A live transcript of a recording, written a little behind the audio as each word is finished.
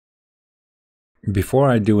Before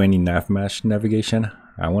I do any nav mesh navigation,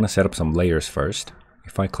 I want to set up some layers first.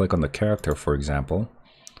 If I click on the character, for example,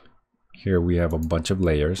 here we have a bunch of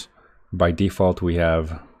layers. By default, we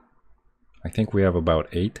have, I think we have about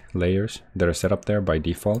 8 layers that are set up there by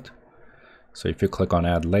default. So if you click on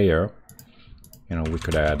add layer, we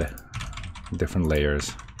could add different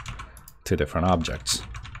layers to different objects.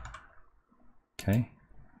 Okay.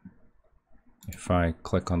 If I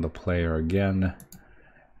click on the player again,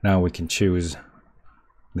 now we can choose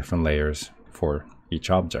different layers for each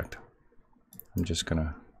object. I'm just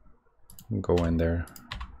gonna go in there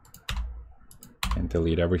and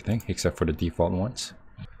delete everything except for the default ones.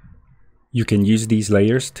 You can use these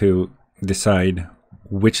layers to decide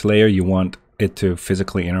which layer you want it to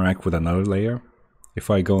physically interact with another layer. If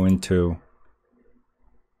I go into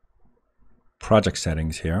project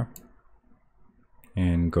settings here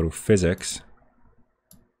and go to physics,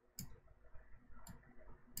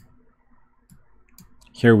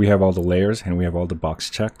 here we have all the layers and we have all the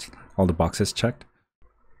boxes checked.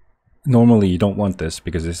 Normally you don't want this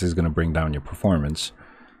because this is going to bring down your performance.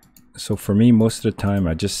 So for me, most of the time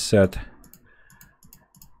I just set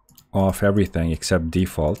off everything except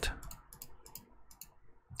default.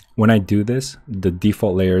 When I do this, the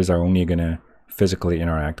default layers are only going to physically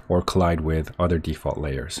interact or collide with other default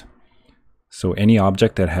layers. So any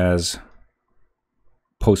object that has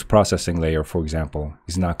post-processing layer, for example,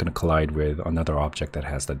 is not going to collide with another object that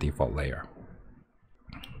has the default layer.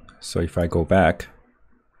 So if I go back,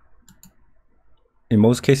 in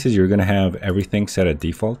most cases you're going to have everything set at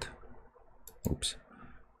default. Oops.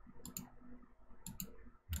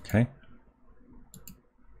 Okay.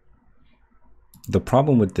 The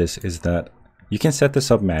problem with this is that you can set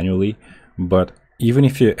this up manually, but even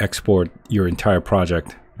if you export your entire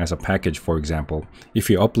project as a package, for example, if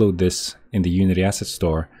you upload this in the Unity Asset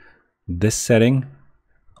Store, this setting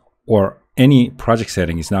or any project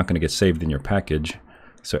setting is not going to get saved in your package.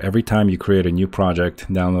 So every time you create a new project,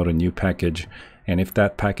 download a new package, and if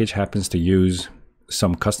that package happens to use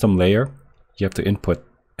some custom layer, you have to input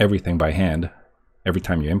everything by hand every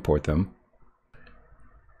time you import them.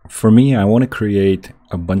 For me, I want to create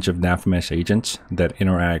a bunch of nav mesh agents that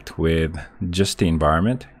interact with just the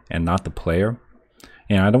environment and not the player.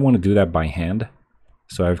 And I don't want to do that by hand.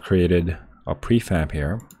 So I've created a prefab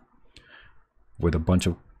here with a bunch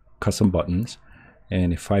of custom buttons.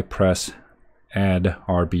 And if I press add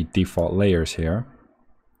RB default layers here,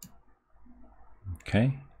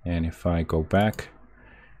 okay, and if I go back,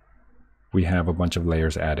 we have a bunch of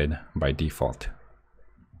layers added by default.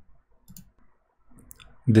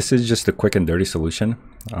 This is just a quick and dirty solution.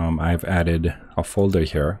 I've added a folder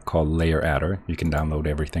here called Layer Adder. You can download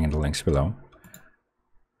everything in the links below.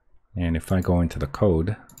 And if I go into the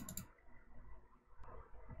code,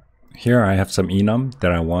 here I have some enum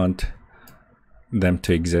that I want them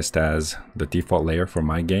to exist as the default layer for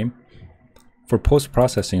my game. For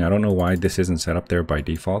post-processing, I don't know why this isn't set up there by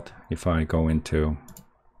default. If I go into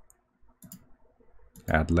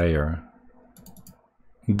add layer,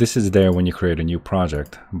 this is there when you create a new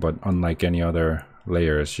project, but unlike any other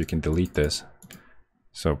layers, you can delete this.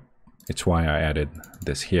 So it's why I added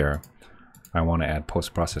this here. I want to add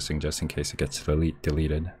post-processing just in case it gets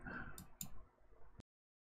deleted.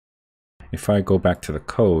 If I go back to the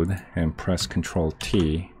code and press Ctrl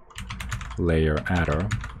T, Layer Adder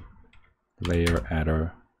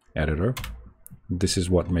Editor, this is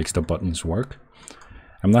what makes the buttons work.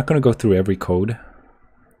 I'm not going to go through every code,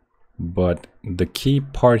 but the key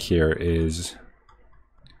part here is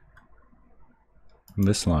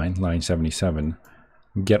this line 77,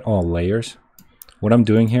 get all layers. What I'm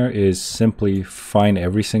doing here is simply find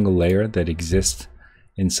every single layer that exists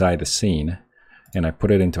inside the scene, and I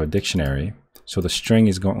put it into a dictionary. So the string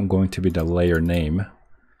is going to be the layer name,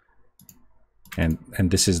 and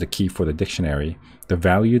this is the key for the dictionary. The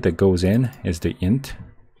value that goes in is the int.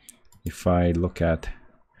 If I look at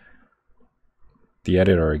the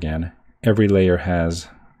editor again, every layer has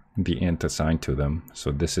the int assigned to them.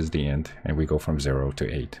 So this is the int, and we go from 0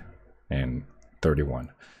 to 8 and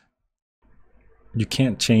 31. You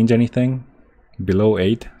can't change anything below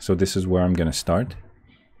 8, so this is where I'm going to start.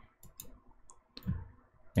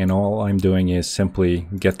 And all I'm doing is simply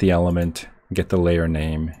get the element, get the layer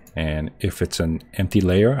name, and if it's an empty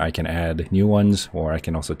layer, I can add new ones, or I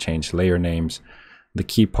can also change layer names. The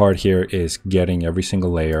key part here is getting every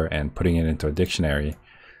single layer and putting it into a dictionary.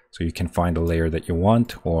 So you can find a layer that you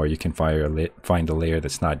want, or you can find a layer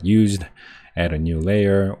that's not used, add a new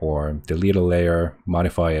layer, or delete a layer,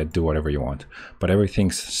 modify it, do whatever you want. But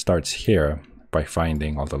everything starts here by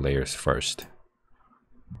finding all the layers first.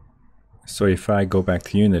 So if I go back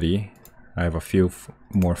to Unity, I have a few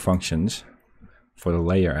more functions. for the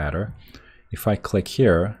layer adder. If I click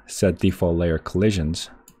here, set default layer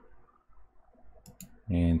collisions,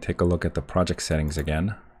 and take a look at the project settings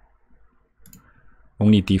again,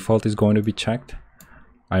 only default is going to be checked.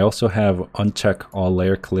 I also have uncheck all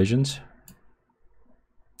layer collisions.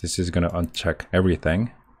 This is going to uncheck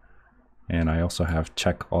everything. And I also have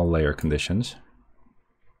check all layer conditions.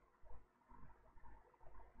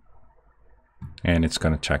 And it's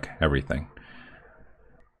going to check everything.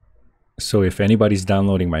 So if anybody's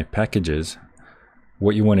downloading my packages,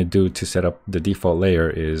 what you want to do to set up the default layer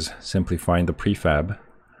is simply find the prefab,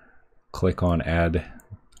 click on add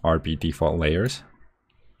RB default layers,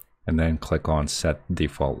 and then click on set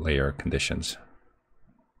default layer conditions.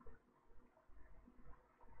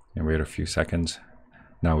 And wait a few seconds.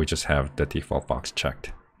 Now we just have the default box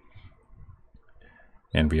checked.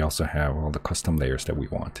 And we also have all the custom layers that we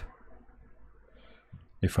want.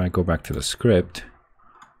 If I go back to the script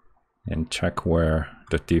and check where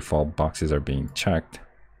the default boxes are being checked,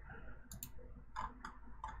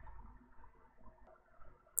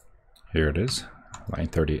 here it is, line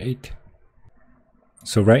 38.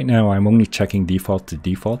 So right now I'm only checking default to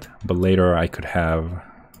default, but later I could have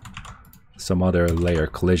some other layer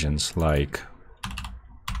collisions like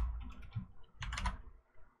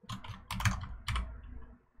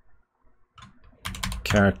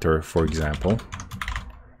character, for example.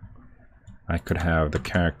 I could have the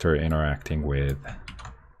character interacting with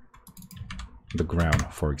the ground,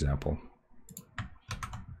 for example.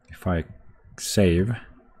 If I save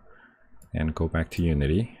and go back to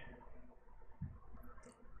Unity,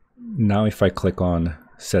 now if I click on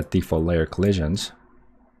set default layer collisions,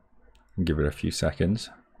 give it a few seconds,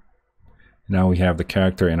 now we have the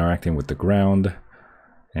character interacting with the ground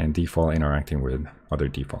and default interacting with other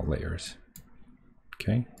default layers.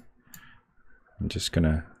 Okay, I'm just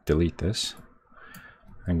gonna delete this.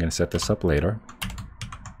 I'm gonna set this up later.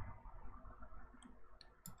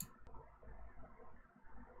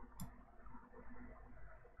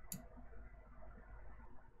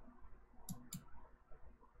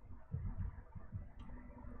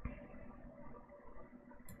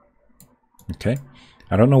 Okay,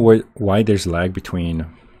 I don't know why there's lag between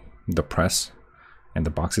the press and the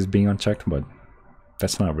boxes being unchecked, but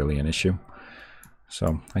that's not really an issue.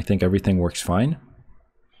 So I think everything works fine.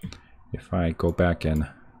 If I go back and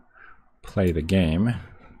play the game,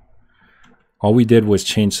 all we did was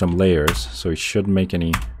change some layers, so it shouldn't make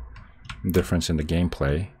any difference in the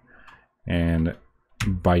gameplay. And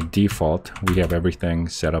by default, we have everything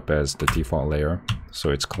set up as the default layer,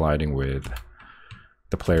 so it's colliding with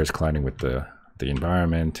the players, colliding with the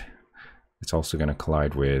environment. It's also going to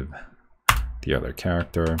collide with the other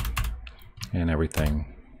character, and everything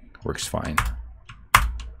works fine.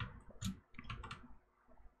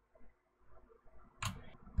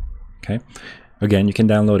 Okay, again, you can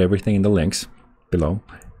download everything in the links below,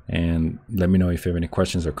 and let me know if you have any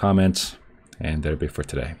questions or comments, and that'll be it for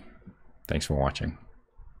today. Thanks for watching.